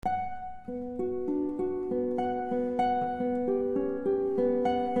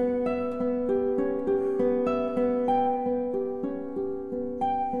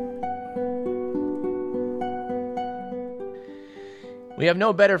We have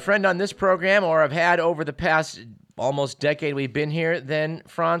no better friend on this program, or have had over the past almost decade we've been here, than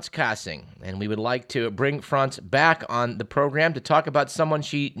Franz Kassing. And we would like to bring Franz back on the program to talk about someone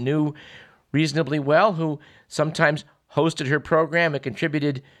she knew reasonably well, who sometimes hosted her program and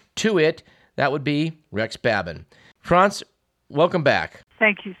contributed to it. That would be Rex Babin. Franz, welcome back.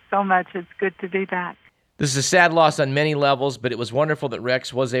 Thank you so much. It's good to be back. This is a sad loss on many levels, but it was wonderful that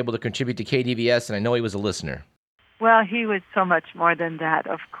Rex was able to contribute to KDVS, and I know he was a listener. Well, he was so much more than that,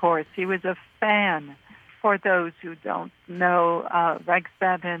 of course. He was a fan. For those who don't know, Rex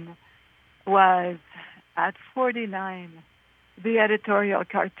Babin was, at 49, the editorial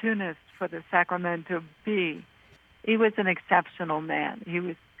cartoonist for the Sacramento Bee. He was an exceptional man. He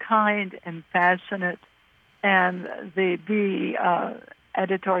was kind and passionate, and the Bee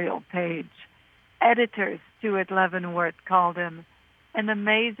editorial page editor Stuart Leavenworth called him an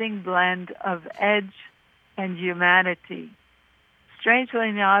amazing blend of edge and humanity. Strangely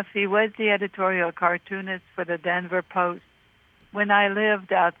enough, he was the editorial cartoonist for the Denver Post when I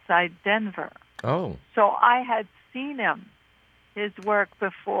lived outside Denver. Oh. So I had seen his work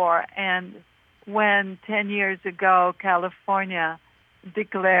before, and when 10 years ago California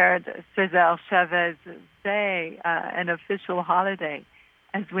declared Cesar Chavez's Day an official holiday,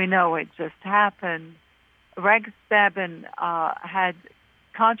 as we know it just happened, Rex Babin had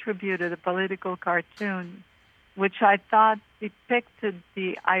contributed a political cartoon which I thought depicted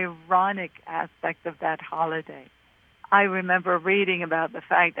the ironic aspect of that holiday. I remember reading about the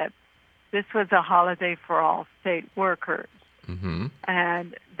fact that this was a holiday for all state workers,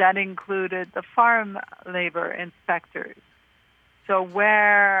 and that included the farm labor inspectors. So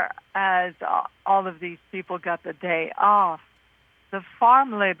whereas all of these people got the day off, the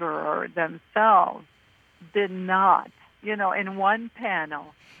farm laborer themselves did not. You know, in one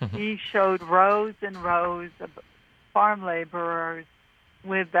panel, he showed rows and rows of farm laborers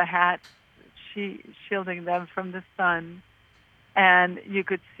with the hats shielding them from the sun. And you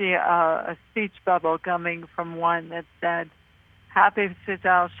could see a speech bubble coming from one that said, "Happy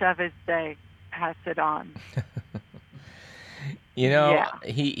Cesar Chavez Day, pass it on." You know,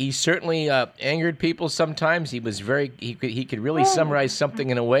 Yeah. he certainly angered people sometimes. He could really summarize something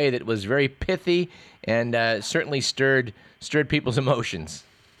in a way that was very pithy and certainly stirred people's emotions.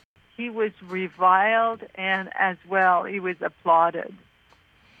 He was reviled, and as well he was applauded,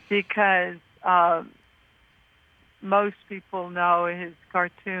 because most people know his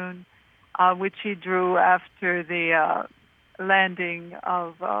cartoon, which he drew after the landing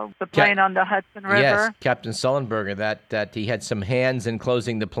of the plane on the Hudson River. Yes, Captain Sullenberger, that he had some hands in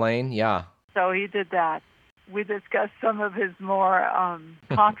closing the plane, yeah. So he did that. We discussed some of his more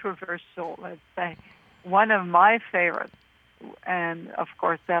controversial, let's say. One of my favorites, and of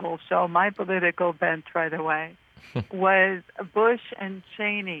course that'll show my political bent right away, was Bush and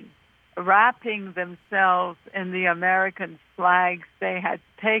Cheney wrapping themselves in the American flags they had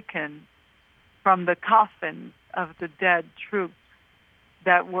taken from the coffins of the dead troops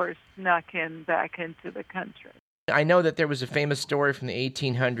that were snuck in back into the country. I know that there was a famous story from the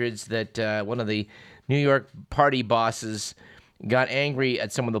 1800s that one of the New York party bosses got angry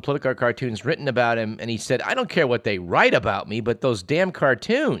at some of the political cartoons written about him, and he said, "I don't care what they write about me, but those damn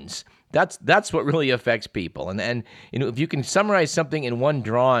cartoons, that's what really affects people." And you know, if you can summarize something in one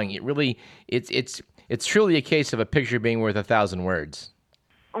drawing, it's truly a case of a picture being worth 1,000 words.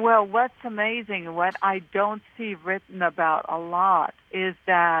 Well, what's amazing, what I don't see written about a lot, is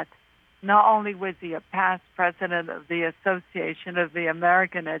that not only was he a past president of the Association of the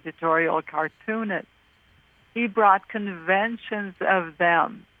American Editorial Cartoonists, he brought conventions of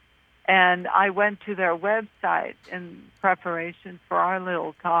them. And I went to their website in preparation for our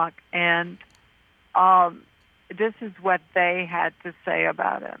little talk, and this is what they had to say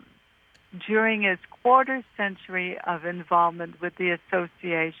about him. During his quarter century of involvement with the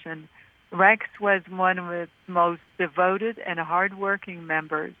association, Rex was one of its most devoted and hardworking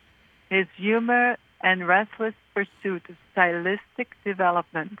members. His humor and restless pursuit of stylistic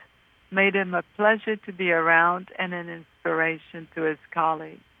development made him a pleasure to be around and an inspiration to his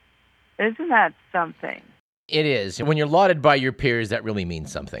colleagues. Isn't that something? It is. When you're lauded by your peers, that really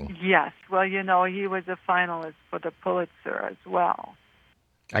means something. Yes. Well, you know, he was a finalist for the Pulitzer as well.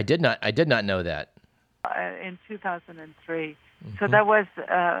 I did not know that. In 2003. So that was,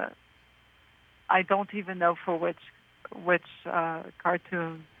 I don't even know for which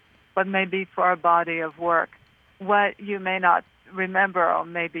cartoon, but maybe for a body of work. What you may not remember, or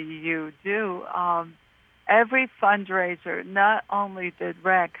maybe you do, every fundraiser, not only did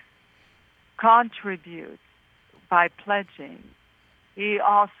Rex contribute by pledging, He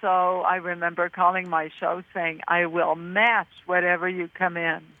also, I remember calling my show saying, I will match whatever you come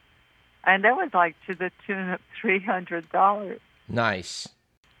in. And that was like to the tune of $300. Nice.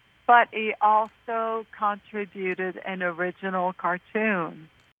 But he also contributed an original cartoon.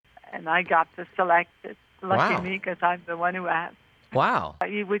 And I got to select it. Lucky Wow. me, because I'm the one who asked. Wow.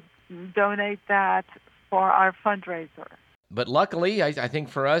 He would donate that for our fundraiser. But luckily, I think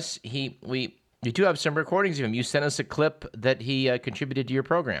for us, we do have some recordings of him. You sent us a clip that he contributed to your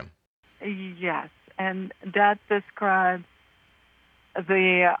program. Yes, and that describes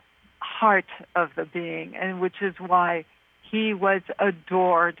the heart of the being, and which is why he was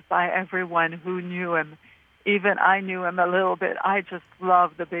adored by everyone who knew him. Even I knew him a little bit. I just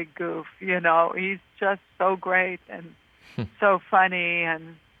love the big goof, He's just so great and so funny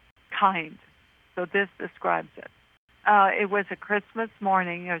and kind. So this describes it. It was a Christmas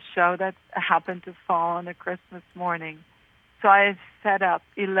morning, a show that happened to fall on a Christmas morning. So I set up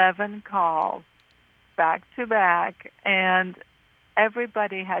 11 calls back to back, and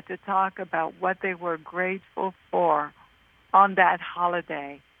everybody had to talk about what they were grateful for on that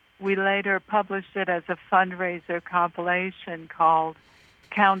holiday. We later published it as a fundraiser compilation called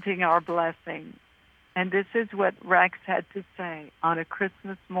Counting Our Blessings. And this is what Rex had to say on a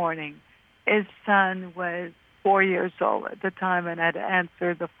Christmas morning. His son was 4 years old at the time and had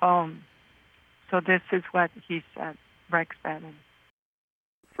answered the phone. So this is what he said, Rex Bannon.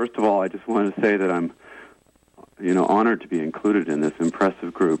 First of all, I just want to say that I'm, honored to be included in this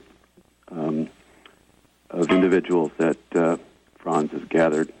impressive group of individuals that Franz has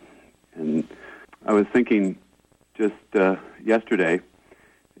gathered. And I was thinking just yesterday,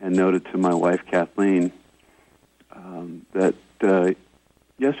 and noted to my wife Kathleen, that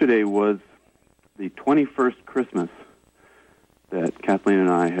yesterday was the 21st Christmas that Kathleen and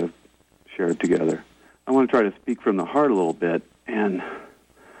I have shared together. I want to try to speak from the heart a little bit, and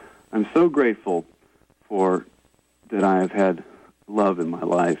I'm so grateful for that I have had love in my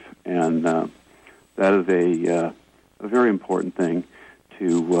life, and that is a very important thing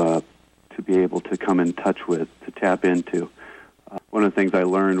to be able to come in touch with, to tap into. One of the things I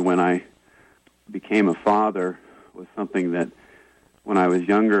learned when I became a father was something that when I was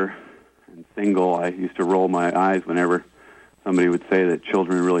younger and single, I used to roll my eyes whenever somebody would say that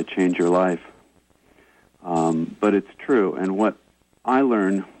children really change your life. But it's true. And what I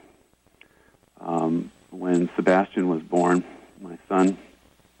learned when Sebastian was born, my son,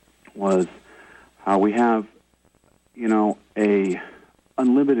 was how we have, a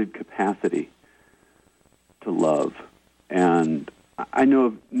unlimited capacity to love. And I know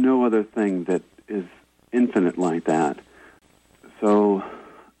of no other thing that is infinite like that. So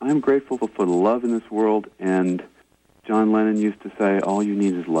I'm grateful for the love in this world, and John Lennon used to say, all you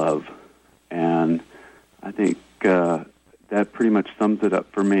need is love. And I think that pretty much sums it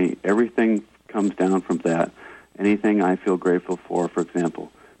up for me. Everything comes down from that. Anything I feel grateful for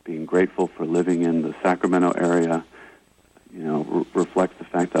example, being grateful for living in the Sacramento area, reflects the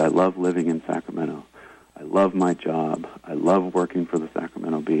fact that I love living in Sacramento. I love my job. I love working for the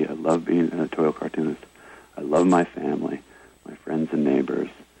Sacramento Bee. I love being an editorial cartoonist. I love my family, my friends and neighbors.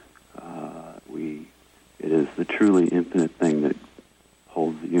 It is the truly infinite thing that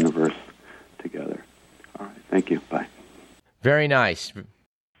holds the universe together. All right, thank you. Bye. Very nice.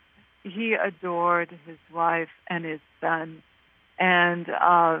 He adored his wife and his son, and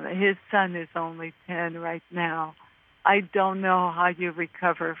his son is only 10 right now. I don't know how you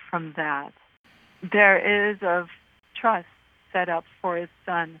recover from that. There is a trust set up for his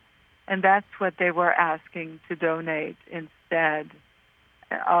son, and that's what they were asking to donate instead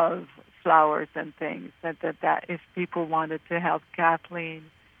of flowers and things. That if people wanted to help Kathleen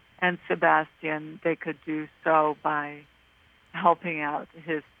and Sebastian, they could do so by helping out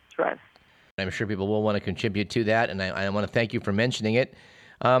his trust. I'm sure people will want to contribute to that, and I want to thank you for mentioning it.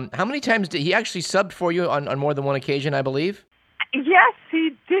 How many times did he actually subbed for you on more than one occasion, I believe? Yes,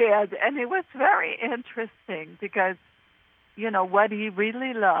 he did, and it was very interesting because, what he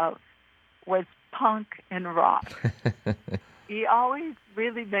really loved was punk and rock. He always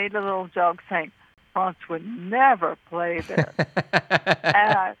really made a little joke saying, Franz would never play this.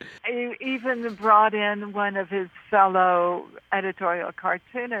 He even brought in one of his fellow editorial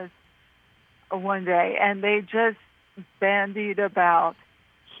cartoonists one day, and they just bandied about.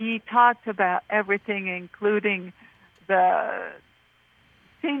 He talked about everything, including the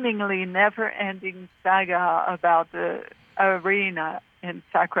seemingly never-ending saga about the arena in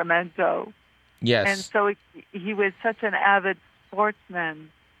Sacramento. Yes. And so he was such an avid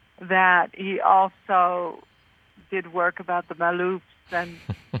sportsman that he also did work about the Maloofs and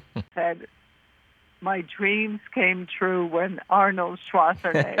said my dreams came true when Arnold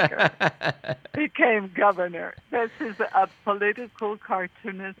Schwarzenegger became governor. This is a political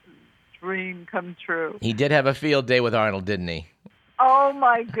cartoonist's dream come true. He did have a field day with Arnold, didn't he? Oh,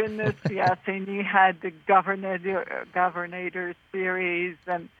 my goodness, yes. And he had the Governator series.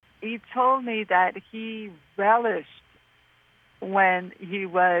 And he told me that he relished when he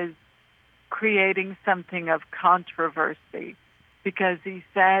was creating something of controversy, because he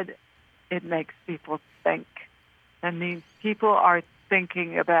said it makes people think. That means people are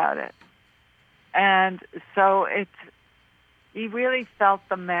thinking about it. And so he really felt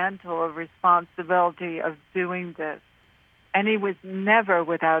the mantle of responsibility of doing this. And he was never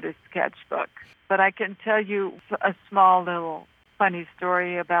without his sketchbook. But I can tell you a small little funny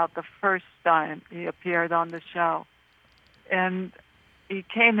story about the first time he appeared on the show. And he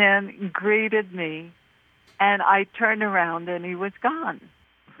came in, greeted me, and I turned around and he was gone.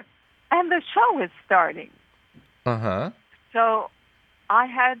 And the show was starting. Uh-huh. So I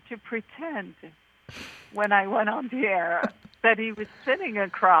had to pretend when I went on the air that he was sitting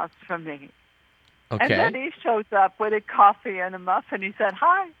across from me. Okay. And then he shows up with a coffee and a muffin. He said,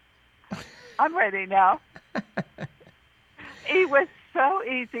 "Hi, I'm ready now." He was so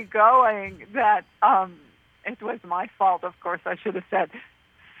easygoing that it was my fault. Of course, I should have said,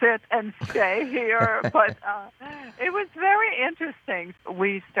 "Sit and stay here." But it was very interesting.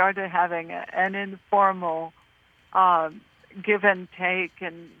 We started having an informal give and take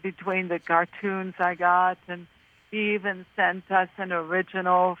and between the cartoons I got, and he even sent us an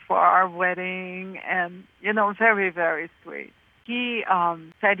original for our wedding, and, very, very sweet. He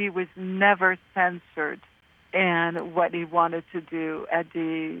said he was never censored in what he wanted to do at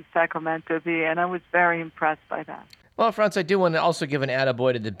the Sacramento Bee, and I was very impressed by that. Well, Franz, I do want to also give an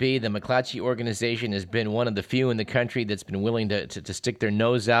attaboy to the Bee. The McClatchy organization has been one of the few in the country that's been willing to stick their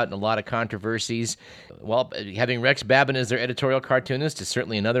nose out in a lot of controversies. Well, having Rex Babin as their editorial cartoonist is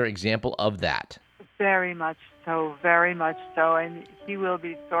certainly another example of that. Very much so, and he will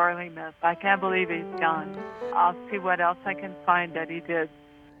be sorely missed. I can't believe he's gone. I'll see what else I can find that he did.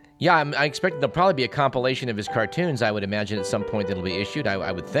 Yeah, I expect there'll probably be a compilation of his cartoons, I would imagine, at some point that'll be issued,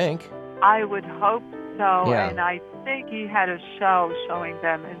 I would think. I would hope so, Yeah. And I think he had a show showing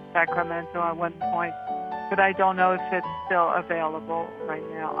them in Sacramento at one point, but I don't know if it's still available right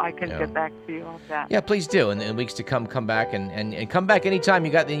now. I can get back to you on that. Yeah, please do. In weeks to come back and come back anytime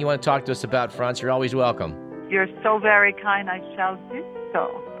you got anything you want to talk to us about, Franz. You're always welcome. You're so very kind. I shall do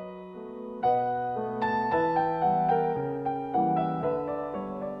so.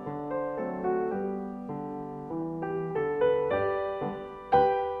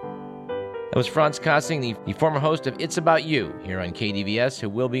 That was Franz Kossing, the former host of It's About You here on KDVS, who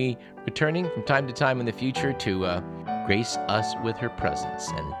will be returning from time to time in the future to grace us with her presence.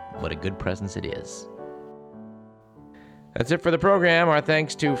 And what a good presence it is. That's it for the program. Our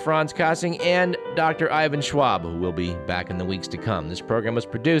thanks to Franz Kossing and Dr. Ivan Schwab, who will be back in the weeks to come. This program was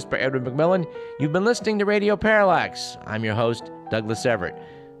produced by Edward McMillan. You've been listening to Radio Parallax. I'm your host, Douglas Everett.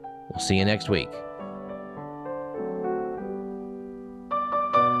 We'll see you next week.